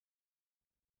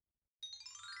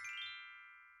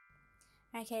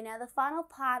Okay, now the final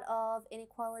part of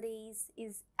inequalities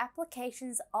is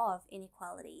applications of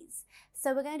inequalities.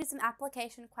 So we're going to do some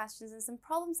application questions and some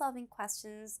problem-solving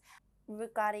questions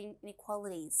regarding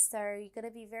inequalities. So you're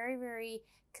going to be very, very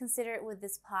considerate with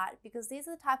this part because these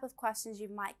are the type of questions you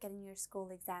might get in your school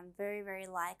exam, very, very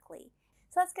likely.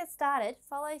 So let's get started.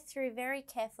 Follow through very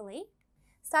carefully.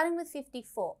 Starting with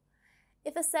 54.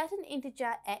 If a certain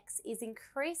integer x is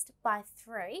increased by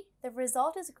 3, the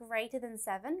result is greater than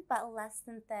 7 but less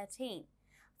than 13.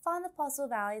 Find the possible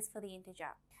values for the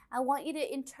integer. I want you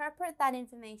to interpret that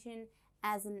information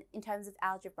as in terms of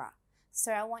algebra.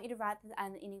 So I want you to write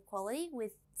an inequality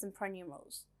with some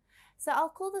pronumerals. So I'll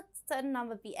call the certain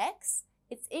number bx.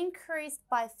 It's increased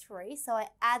by 3, so I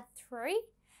add 3,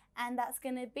 and that's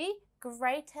going to be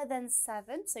greater than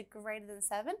 7, so greater than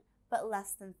 7, but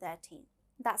less than 13.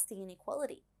 That's the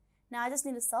inequality. Now I just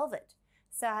need to solve it.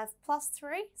 So I have plus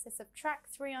 3, so subtract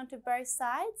 3 onto both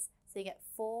sides, so you get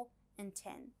 4 and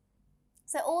 10.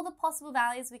 So all the possible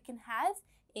values we can have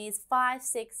is 5,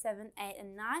 6, 7, 8,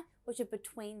 and 9, which are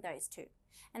between those two.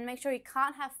 And make sure you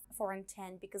can't have 4 and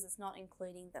 10 because it's not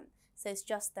including them. So it's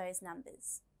just those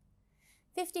numbers.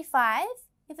 55,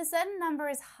 if a certain number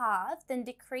is halved, then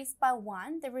decreased by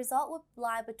 1, the result would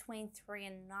lie between 3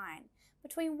 and 9.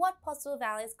 Between what possible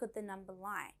values could the number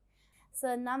lie? So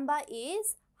the number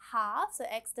is half, so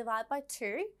x divided by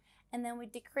 2, and then we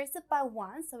decrease it by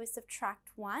 1, so we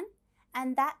subtract 1,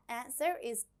 and that answer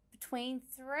is between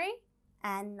 3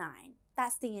 and 9.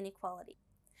 That's the inequality.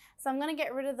 So I'm going to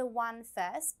get rid of the 1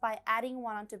 first by adding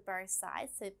 1 onto both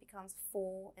sides, so it becomes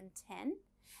 4 and 10.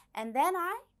 And then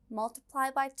I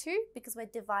multiply by 2 because we're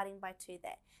dividing by 2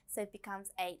 there. So it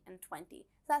becomes 8 and 20.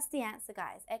 So that's the answer,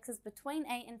 guys. X is between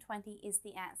 8 and 20 is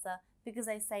the answer because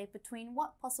they say between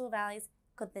what possible values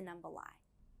could the number lie.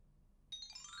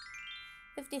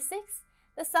 56.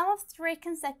 The sum of 3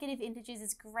 consecutive integers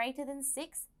is greater than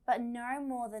 6 but no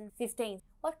more than 15.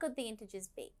 What could the integers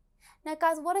be? Now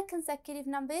guys, what are consecutive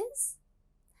numbers?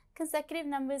 Consecutive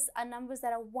numbers are numbers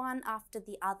that are one after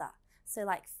the other. So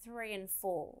like 3 and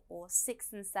 4 or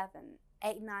 6 and 7.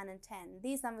 8, 9, and 10.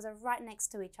 These numbers are right next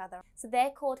to each other. So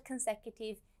they're called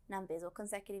consecutive numbers or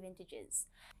consecutive integers.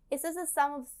 It says the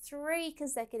sum of 3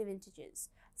 consecutive integers.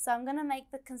 So I'm going to make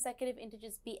the consecutive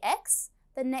integers be x.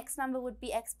 The next number would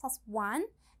be x plus 1.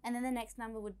 And then the next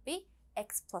number would be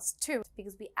x plus 2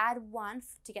 because we add 1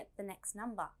 to get the next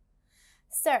number.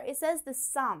 So it says the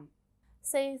sum.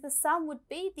 So the sum would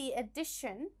be the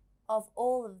addition of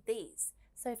all of these.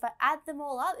 So if I add them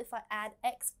all up, if I add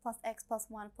x plus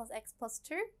 1 plus x plus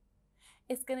 2,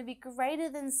 it's going to be greater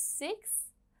than 6,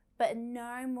 but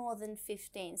no more than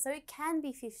 15. So it can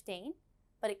be 15,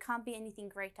 but it can't be anything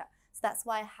greater. So that's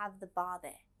why I have the bar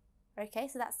there. Okay,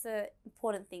 so that's the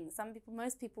important thing.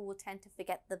 Most people will tend to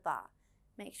forget the bar.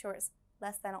 Make sure it's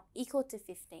less than or equal to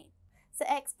 15. So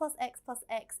x plus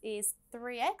x is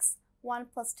 3x, 1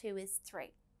 plus 2 is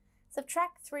 3.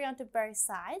 Subtract 3 onto both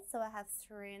sides, so I have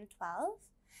 3 and 12.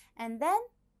 And then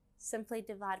simply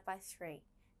divide by 3.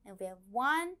 And we have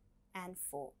 1 and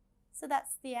 4. So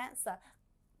that's the answer.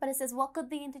 But it says what could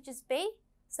the integers be?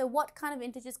 So what kind of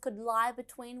integers could lie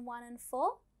between 1 and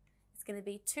 4? It's going to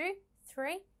be 2,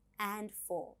 3, and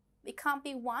 4. It can't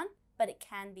be 1, but it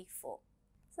can be 4.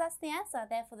 So that's the answer.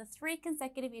 Therefore, the 3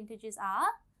 consecutive integers are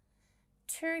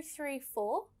 2, 3,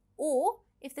 4, or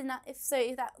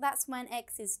that's when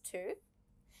x is 2.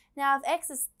 Now, if x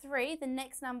is 3, the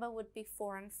next number would be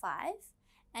 4 and 5.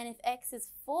 And if x is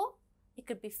 4, it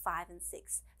could be 5 and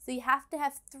 6. So you have to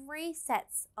have 3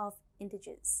 sets of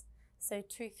integers. So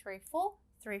 2, 3, 4,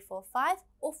 3, 4, 5,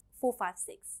 or 4, 5,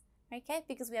 6. Okay,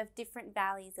 because we have different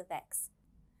values of x.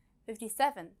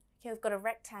 57. Okay, we've got a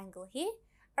rectangle here.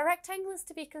 A rectangle is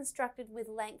to be constructed with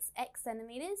lengths x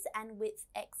centimeters and width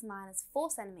x minus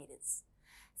 4 centimeters.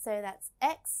 So that's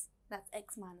x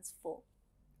minus 4.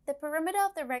 The perimeter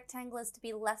of the rectangle is to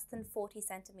be less than 40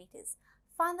 centimeters.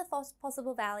 Find the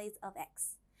possible values of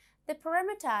x. The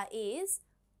perimeter is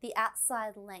the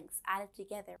outside lengths added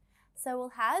together. So we'll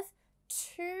have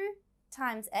 2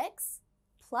 times x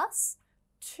plus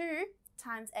 2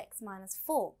 times x minus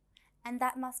 4. And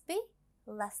that must be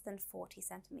less than 40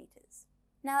 centimeters.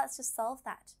 Now let's just solve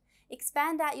that.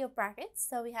 Expand out your brackets.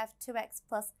 So we have 2x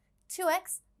plus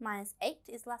 2x minus 8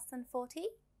 is less than 40.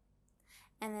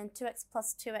 And then 2x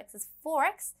plus 2x is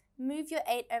 4x. Move your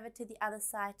 8 over to the other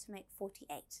side to make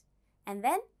 48. And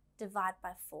then divide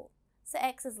by 4. So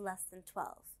x is less than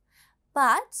 12.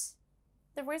 But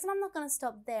the reason I'm not going to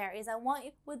stop there is I want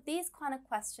you, with these kind of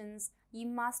questions, you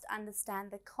must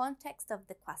understand the context of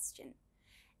the question.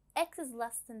 X is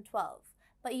less than 12,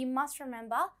 but you must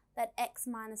remember that x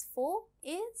minus 4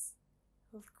 is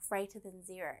greater than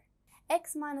 0.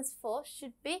 X minus 4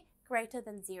 should be greater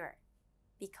than 0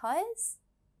 because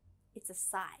it's a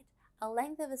side. A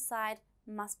length of a side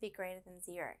must be greater than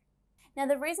 0. Now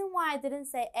the reason why I didn't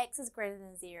say x is greater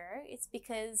than 0 is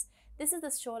because this is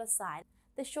the shorter side.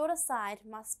 The shorter side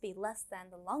must be less than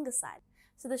the longer side.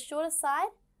 So the shorter side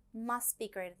must be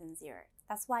greater than 0.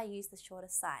 That's why I use the shorter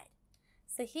side.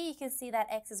 So here you can see that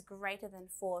x is greater than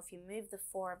 4 if you move the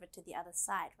 4 over to the other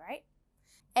side, right?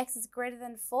 X is greater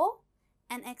than 4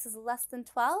 and x is less than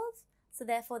 12. So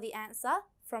therefore the answer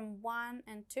from 1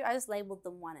 and 2, I just labeled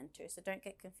them 1 and 2, so don't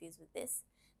get confused with this.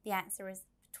 The answer is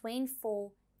between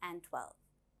 4 and 12.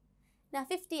 Now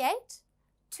 58,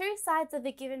 two sides of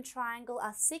a given triangle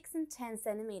are 6 and 10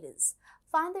 centimeters.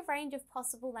 Find the range of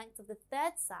possible lengths of the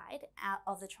third side out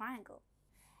of the triangle.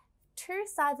 Two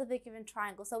sides of a given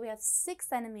triangle, so we have 6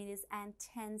 centimeters and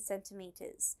 10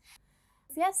 centimeters.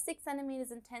 If you have 6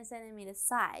 centimeters and 10 centimeter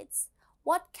sides,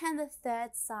 what can the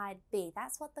third side be?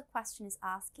 That's what the question is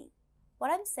asking.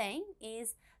 What I'm saying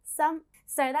is sum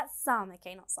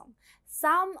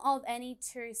of any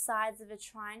two sides of a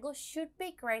triangle should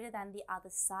be greater than the other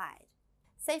side.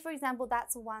 Say for example,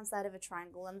 that's one side of a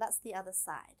triangle and that's the other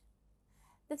side.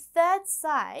 The third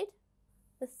side,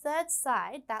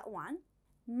 that one,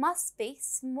 must be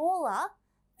smaller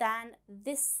than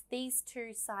these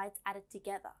two sides added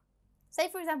together. Say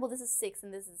for example, this is 6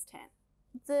 and this is 10.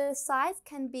 The sides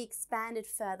can be expanded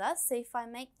further. So if I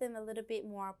make them a little bit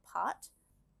more apart,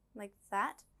 like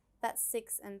that, that's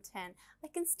 6 and 10. I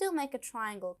can still make a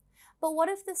triangle. But what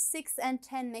if the 6 and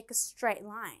 10 make a straight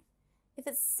line? If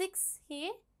it's 6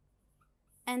 here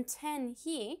and 10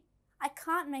 here, I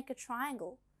can't make a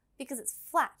triangle because it's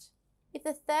flat. If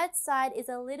the third side is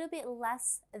a little bit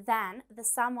less than the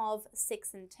sum of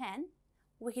 6 and 10,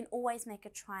 we can always make a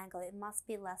triangle. It must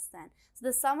be less than. So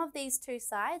the sum of these two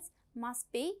sides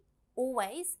must be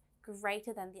always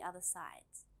greater than the other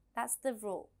sides. That's the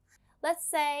rule. Let's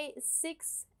say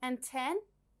 6 and 10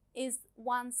 is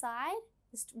one side,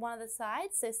 just one of the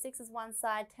sides. So 6 is one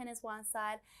side, 10 is one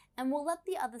side, and we'll let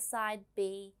the other side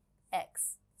be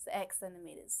x, so x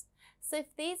centimeters. So if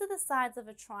these are the sides of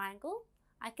a triangle,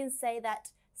 I can say that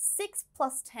 6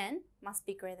 plus 10 must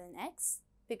be greater than x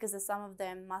because the sum of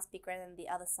them must be greater than the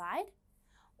other side.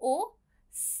 Or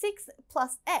 6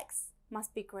 plus x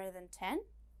must be greater than 10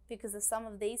 because the sum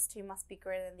of these two must be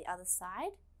greater than the other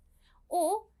side.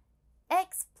 Or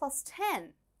x plus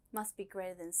 10 must be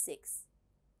greater than 6.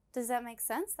 Does that make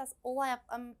sense? That's all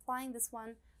I'm applying this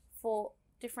one for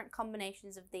different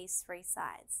combinations of these three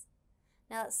sides.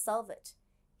 Now let's solve it.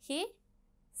 Here,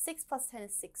 6 plus 10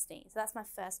 is 16. So that's my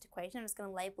first equation. I'm just going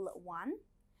to label it 1.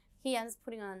 Here I'm just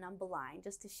putting on a number line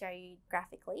just to show you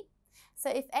graphically. So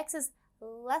if x is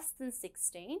less than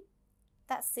 16,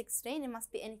 that's 16. It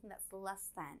must be anything that's less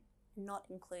than, not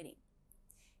including.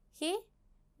 Here,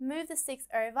 move the 6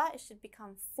 over, it should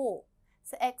become 4.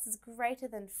 So x is greater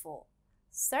than 4.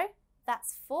 So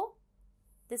that's 4.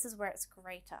 This is where it's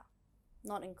greater,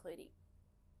 not including.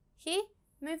 Here,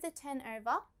 move the 10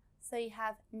 over, so you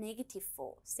have negative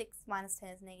 4. 6 minus 10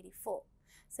 is negative 4.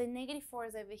 So negative 4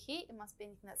 is over here, it must be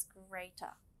anything that's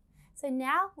greater. So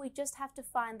now we just have to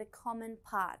find the common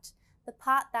part, the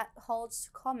part that holds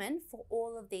common for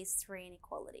all of these three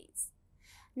inequalities.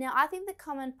 Now I think the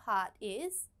common part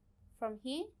is from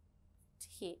here to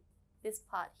here, this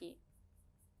part here.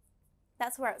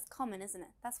 That's where it's common, isn't it?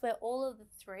 That's where all of the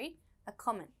three are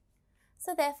common.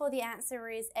 So therefore the answer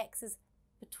is x is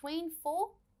between 4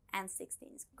 and 16.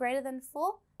 It's greater than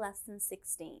 4, less than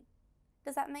 16.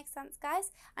 Does that make sense,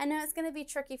 guys? I know it's going to be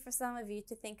tricky for some of you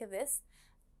to think of this.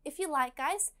 If you like,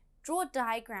 guys, draw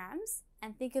diagrams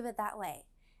and think of it that way.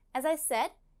 As I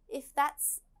said, if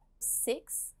that's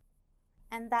 6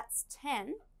 and that's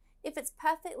 10, if it's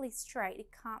perfectly straight, it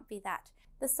can't be that.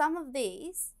 The sum of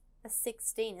these are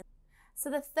 16. So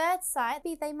the third side,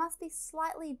 they must be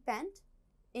slightly bent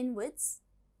inwards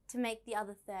to make the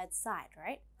other third side,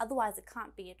 right? Otherwise it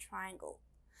can't be a triangle.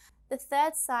 The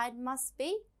third side must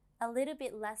be a little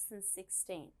bit less than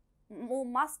 16, or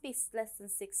must be less than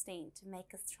 16 to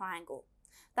make a triangle.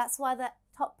 That's why the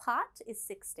top part is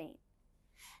 16.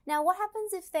 Now what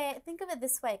happens if think of it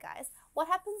this way, guys. What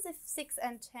happens if 6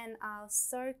 and 10 are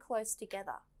so close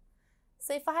together?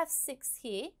 So if I have 6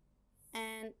 here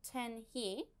and 10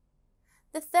 here,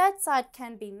 the third side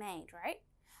can be made, right?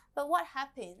 But what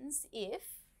happens if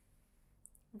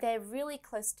they're really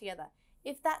close together?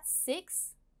 If that's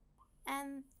 6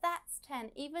 and that's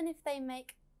 10, even if they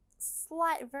make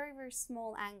slight, very, very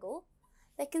small angle,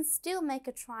 they can still make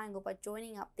a triangle by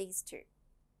joining up these two.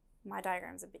 My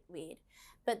diagram's a bit weird,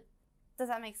 but does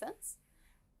that make sense?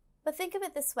 But think of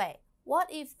it this way. What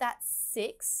if that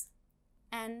 6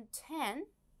 and 10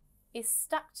 is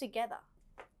stuck together?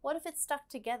 What if it's stuck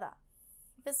together?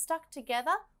 If it's stuck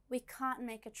together, we can't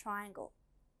make a triangle.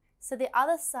 So the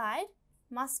other side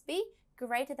must be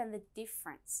greater than the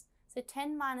difference. So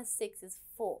 10 minus 6 is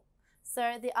 4.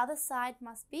 So the other side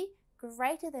must be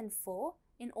greater than 4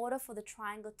 in order for the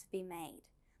triangle to be made.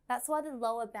 That's why the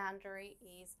lower boundary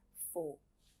is 4.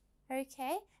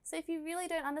 Okay, so if you really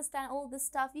don't understand all this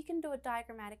stuff, you can do it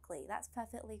diagrammatically. That's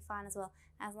perfectly fine as well,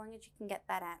 as long as you can get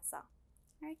that answer.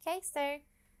 Okay, so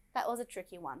that was a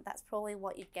tricky one. That's probably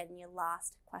what you'd get in your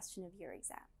last question of your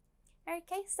exam.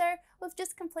 Okay, so we've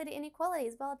just completed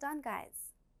inequalities. Well done, guys.